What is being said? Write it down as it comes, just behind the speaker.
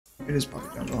It is Poppy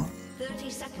Jungle. 30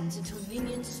 seconds until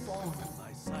minions spawn.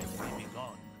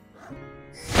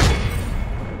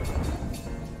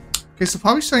 Okay, so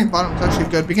Poppy starting bottom is actually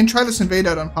good. We can try this invade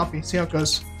out on Poppy, see how it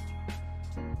goes.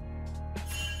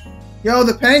 Yo,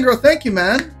 the Pangro, thank you,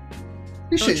 man.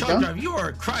 Appreciate you, Drive, you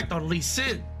are cracked on Lee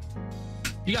Sin.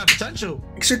 You got potential.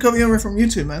 Thanks for coming over from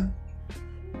YouTube, man.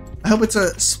 I hope it's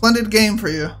a splendid game for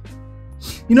you.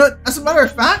 You know what? As a matter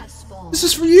of fact, this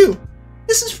is for you.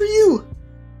 This is for you.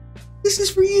 This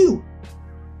is for you.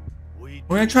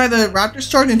 We're gonna try the Raptor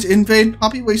start into invade.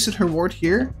 Poppy wasted her ward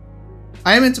here.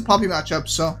 I am into Poppy matchups,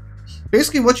 so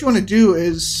basically what you want to do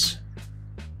is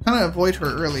kind of avoid her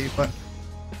early, but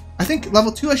I think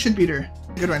level 2 I should beat her.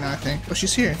 Good right now, I think. Oh,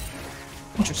 she's here.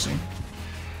 Interesting.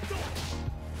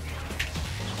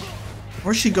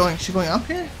 Where's she going? Is she going up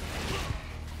here?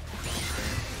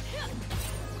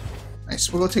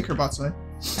 Nice. We'll go take her bot side.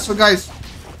 So guys,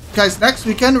 next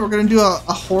weekend we're gonna do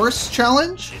a horse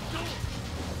challenge.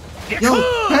 Yo,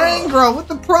 Pangro with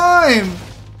the prime!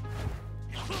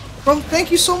 Bro,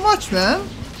 thank you so much, man.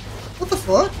 What the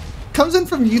fuck? Comes in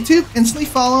from YouTube, instantly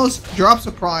follows, drops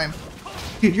a prime.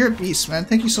 Dude, you're a beast, man.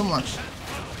 Thank you so much.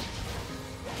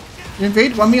 Your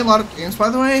invade won me a lot of games, by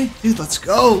the way. Dude, let's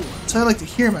go. That's what I like to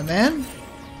hear, my man.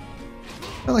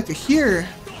 I like to hear.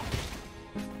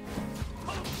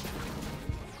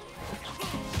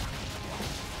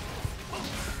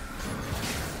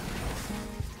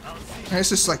 It's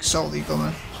just like so legal,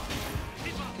 man.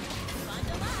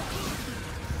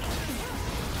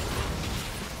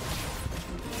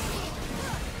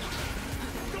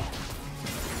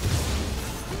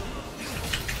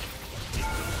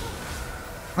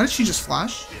 Why did she just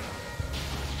flash?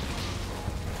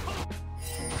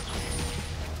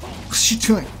 What's she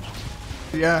doing?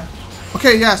 Yeah.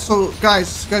 Okay, yeah, so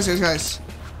guys.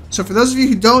 So for those of you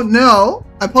who don't know,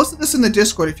 I posted this in the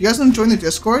Discord. If you guys want to join the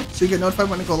Discord, so you get notified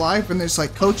when I go live, when there's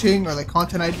like coaching or like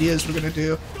content ideas we're gonna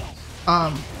do,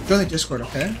 join the Discord,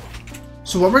 okay?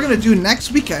 So what we're gonna do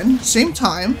next weekend, same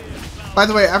time. By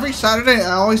the way, every Saturday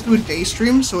I always do a day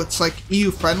stream, so it's like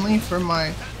EU friendly for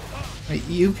my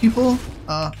EU people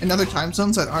in other time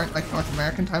zones that aren't like North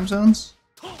American time zones.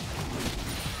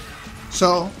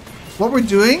 So what we're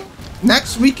doing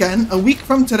next weekend, a week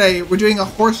from today, we're doing a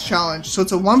horse challenge. So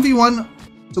it's a 1v1.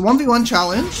 It's a 1v1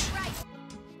 challenge.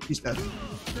 He's dead.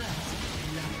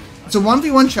 It's a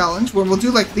 1v1 challenge where we'll do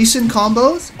like Lee Sin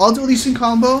combos. I'll do a Lee Sin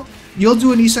combo. You'll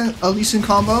do a Lee Sin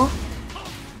combo.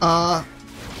 And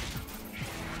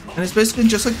it's basically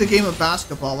just like the game of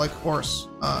basketball, like horse.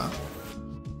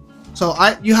 So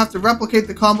you have to replicate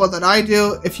the combo that I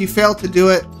do. If you fail to do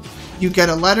it, you get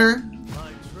a letter.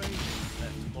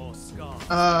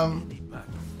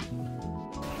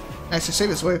 Nice to save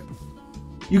this wave.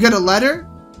 You get a letter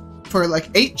for like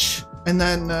H, and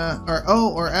then or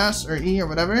O or S or E or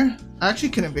whatever. I actually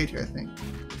can invade here, I think.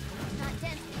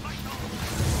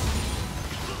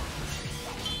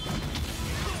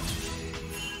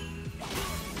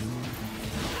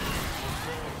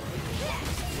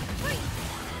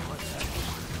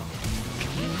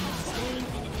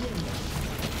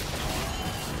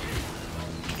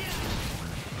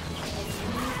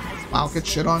 Wow, get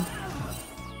shit on.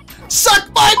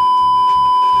 Suck my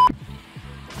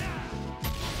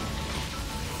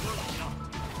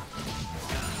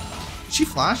Did she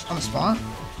flash on the spot?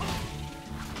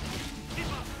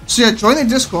 So yeah, join the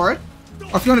Discord,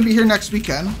 or if you want to be here next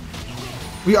weekend,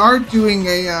 we are doing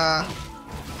a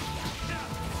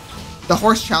the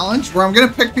horse challenge where I'm gonna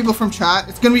pick people from chat.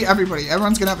 It's gonna be everybody.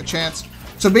 Everyone's gonna have a chance.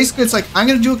 So basically, it's like I'm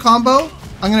gonna do a combo.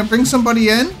 I'm gonna bring somebody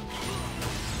in.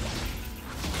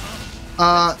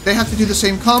 They have to do the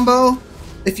same combo.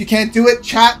 If you can't do it,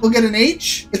 chat will get an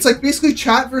H. It's like basically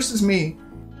chat versus me.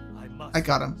 I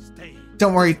got him.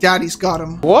 Don't worry, daddy's got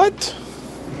him. What?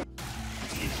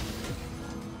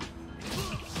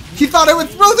 He thought I would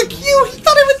throw the Q! He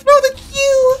thought I would throw the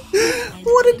Q!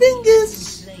 What a dingus!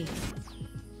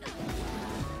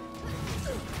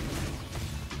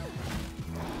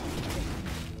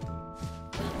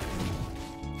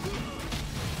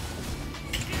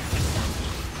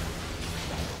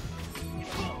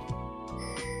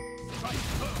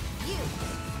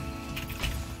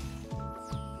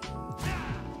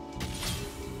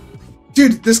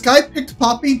 Dude, this guy picked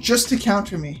Poppy just to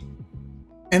counter me.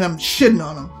 And I'm shitting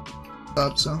on him.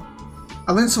 So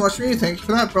I learned so much from you. Thank you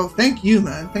for that, bro. Thank you,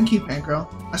 man. Thank you, Pancro.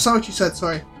 I saw what you said,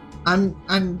 sorry.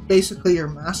 I'm basically your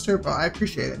master, but I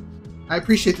appreciate it. I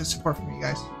appreciate the support from you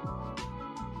guys.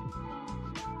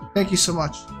 Thank you so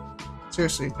much.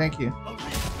 Seriously, thank you.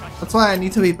 That's why I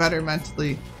need to be better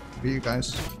mentally for you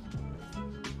guys.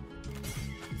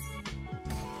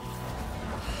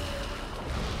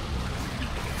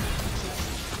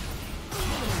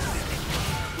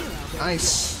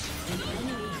 Nice. An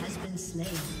enemy has been slain.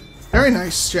 Very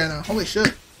nice, Janna. Holy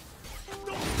shit.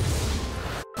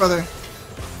 Brother.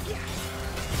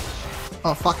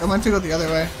 Oh fuck, I meant to go the other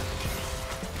way.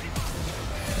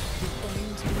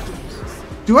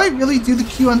 Do I really do the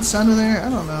Q on center there? I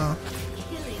don't know.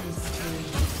 Killing spree.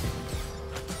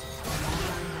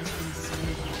 Has been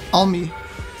slain. All me.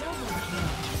 Double kill.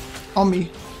 All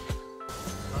me.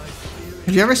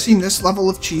 Have you ever seen this level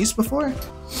of cheese before?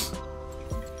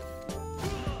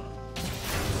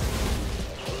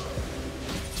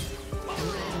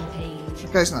 Rampage.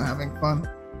 That guy's not having fun.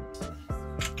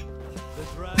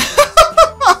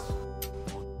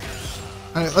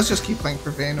 Alright, let's just keep playing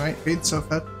for Vayne, right? Vayne's so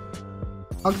fed.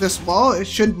 Hug this wall, it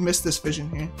should miss this vision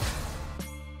here.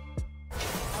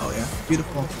 Oh yeah,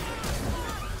 beautiful.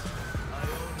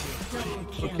 Double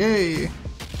kill. Okay.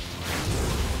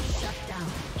 Shut down.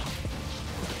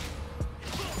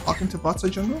 Walk into bot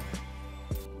side jungle?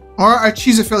 Or I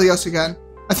cheese Aphelios again.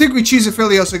 I think we cheese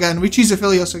Aphelios again. We cheese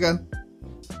Aphelios again.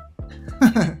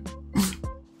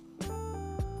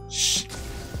 Shh.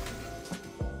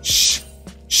 Shh.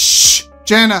 Shh.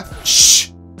 Janna.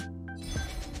 Shh.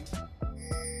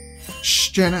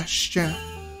 Shh, Janna. Shh, Janna.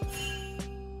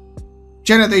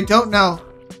 Janna, they don't know.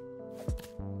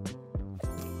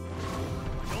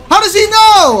 How does he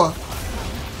know?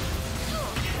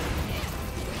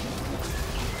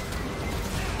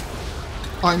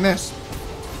 Oh, I missed.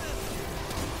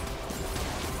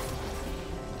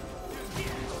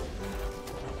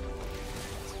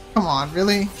 Come on,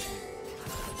 really?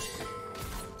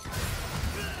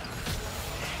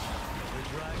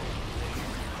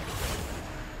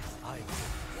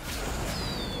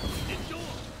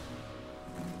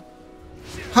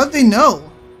 How'd they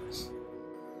know?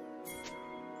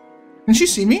 Can she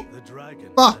see me? The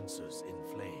dragon Ah. dances in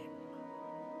flame.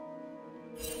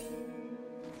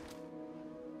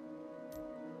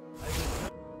 I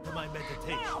return to my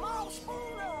meditation.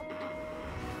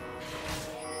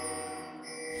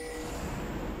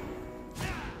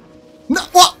 No,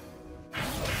 what?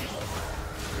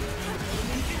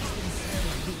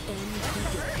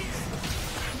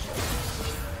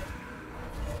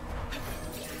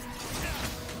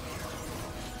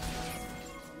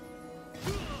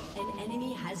 An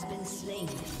enemy has been slain.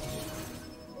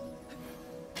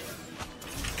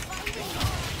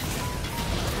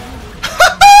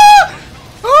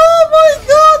 Oh my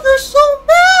god, they're so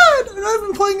bad! And I've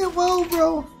been playing it well,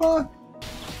 bro. Fuck.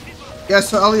 Yeah,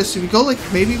 so Elias, if we go like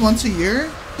maybe once a year,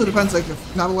 so it depends, like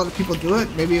if not a lot of people do it,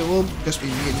 maybe it will just be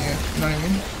me and you. You know what I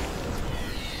mean?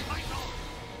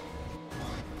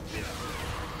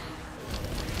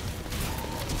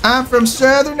 I'm from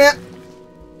Southern.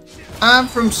 I'm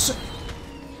from.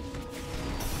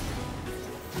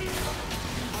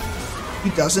 He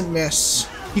doesn't miss.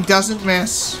 He doesn't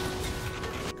miss.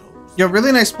 Yo,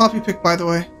 really nice poppy pick, by the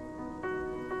way.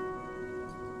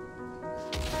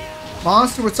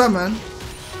 Monster, what's up, man?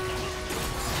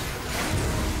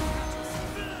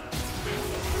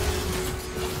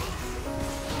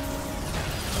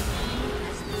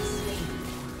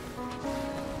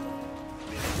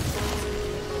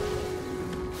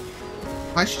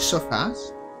 Why is she so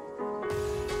fast?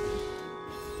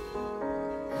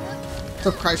 What's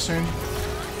up, Chrysler?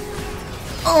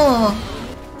 Oh!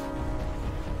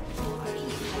 Your team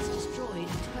has destroyed a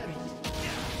turret.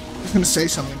 I was gonna say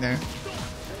something there.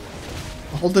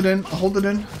 I'll hold it in. I'll hold it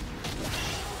in.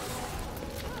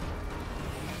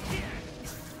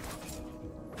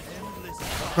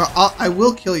 Bro, I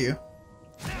will kill you.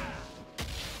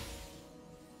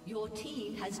 Your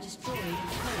team has destroyed a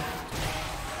turret.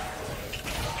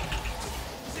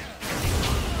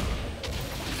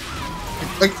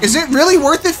 Like, is it really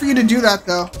worth it for you to do that,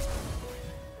 though?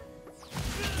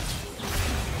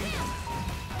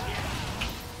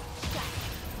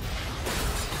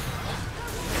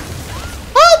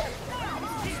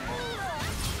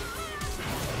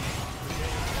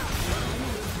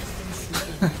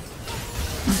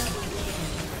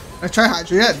 I try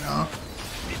Hydra yet? No.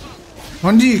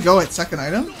 When do you go at second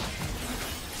item?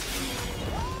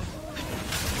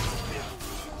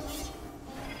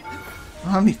 I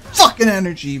don't have any fucking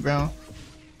energy, bro.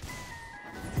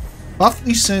 Buff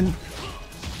Lee Sin.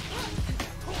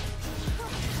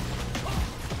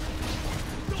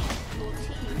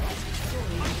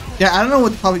 Yeah, I don't know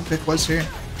what the public pick was here.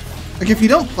 Like, if you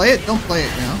don't play it, don't play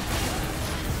it, you know?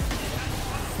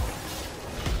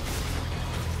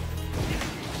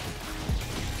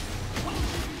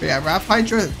 But yeah, Wrath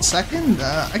Hydra second?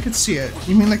 I could see it.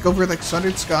 You mean like over like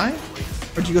Sundered Sky?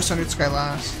 Or did you go Sundered Sky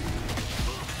last?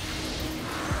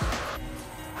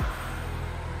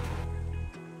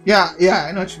 Yeah,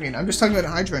 I know what you mean. I'm just talking about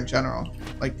Hydra in general.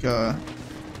 Like,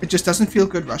 it just doesn't feel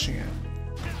good rushing it.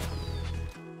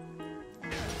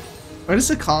 What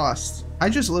does it cost?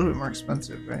 Hydra's a little bit more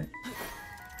expensive, right?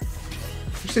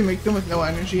 You say make them with no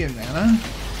energy and mana?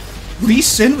 Lee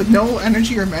Sin with no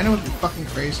energy or mana would be fucking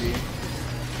crazy.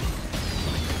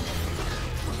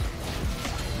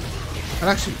 That'd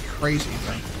actually be crazy,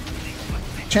 bro.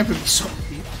 Champ would be so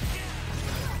deep.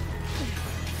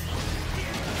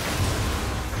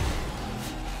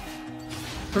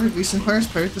 Perfect Lee Sin players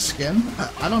play with the skin?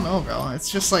 I don't know, bro. It's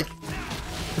just like...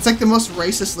 It's like the most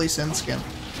racist Lee Sin skin.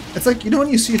 It's like, you know when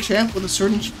you see a champ with a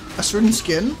certain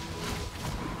skin?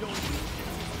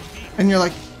 And you're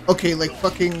like, okay, like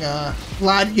fucking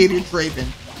Gladiator Draven.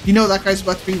 You know that guy's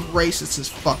about to be racist as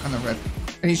fuck on the red.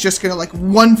 And he's just gonna like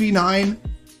 1v9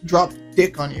 drop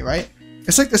dick on you, right?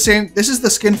 It's like the same, this is the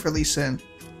skin for Lee Sin.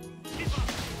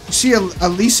 You see a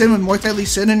Lee Sin with multi Lee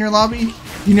Sin in your lobby?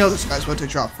 You know this guy's about to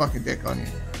drop fucking dick on you.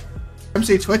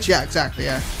 MC Twitch? Yeah, exactly,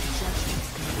 yeah.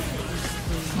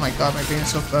 Oh my god, my brain is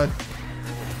so fed.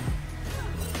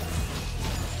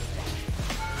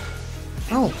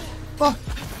 Oh, fuck.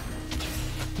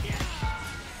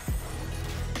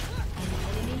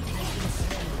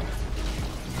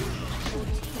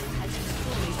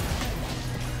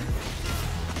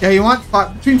 Yeah, you want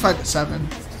between 5 to 7.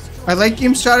 My late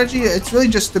game strategy, it's really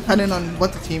just dependent on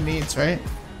what the team needs, right?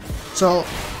 So,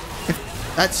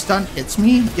 if that stun hits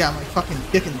me, yeah, my fucking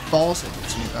dick and balls it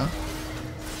hits me, though.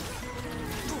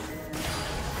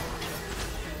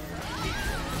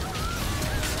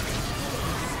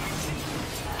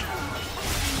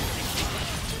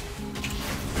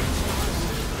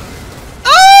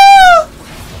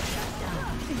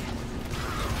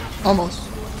 Almost.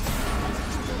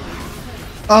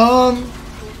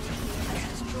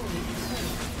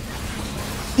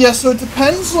 Yeah, so it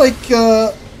depends, like,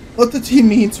 what the team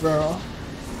needs, bro.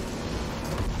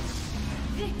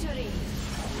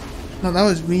 No, that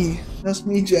was me. That's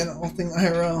me, Jen, ulting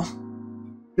IRL.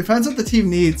 Depends what the team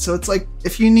needs. So it's like,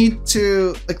 if you need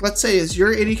to, like, let's say, is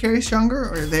your AD carry stronger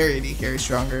or their AD carry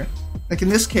stronger? Like, in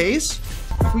this case,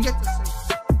 if we get the